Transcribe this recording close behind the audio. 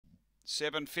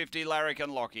750 Larrikin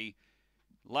Lockie.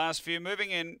 Last few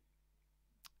moving in.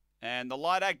 And the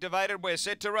light activated. We're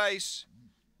set to race.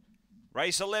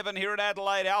 Race 11 here at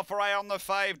Adelaide. Alpha A on the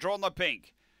fave, drawn the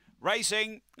pink.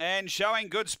 Racing and showing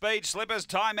good speed. Slippers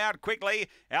time out quickly.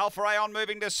 Alpha Aeon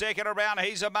moving to second around.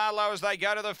 He's a Marlowe as they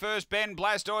go to the first bend.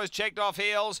 Blastoise checked off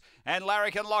heels. And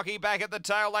Larrikin Lockie back at the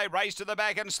tail. They race to the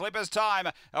back and Slippers time.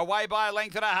 Away by a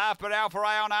length and a half, but Alpha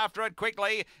Aeon after it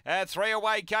quickly. 3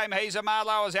 away came He's a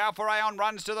Marlowe as Alpha Aeon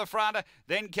runs to the front.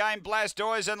 Then came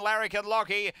Blastoise and Larrikin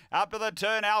Lockie. Up to the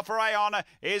turn, Alpha Aeon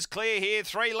is clear here.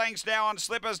 3 lengths now on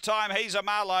Slippers time. He's a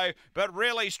Marlowe, but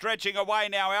really stretching away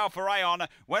now. Alpha Aeon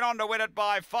went on to win it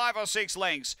by 5 or 6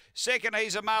 lengths. Second,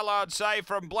 He's a Marlowe, I'd say,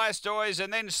 from Blastoise,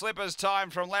 and then Slippers time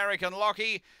from Larrikin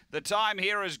Lockie. The time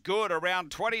here is good,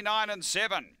 around 29 and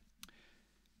 7.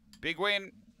 Big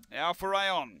win, Alpha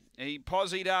Aeon. He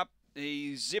posied up,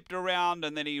 he zipped around,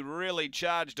 and then he really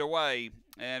charged away,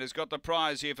 and has got the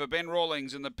prize here for Ben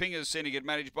Rawlings in the Pingers Syndicate,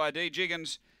 managed by D.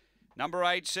 Jiggins. Number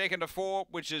 8, second to 4,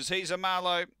 which is He's a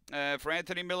Marlowe for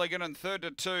Anthony Milligan, and third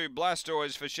to 2,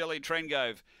 Blastoise for Shelley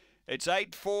Trengove. It's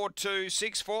 8-4-2,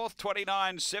 6 4th,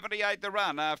 29.78 the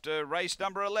run after race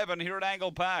number 11 here at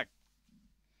Angle Park.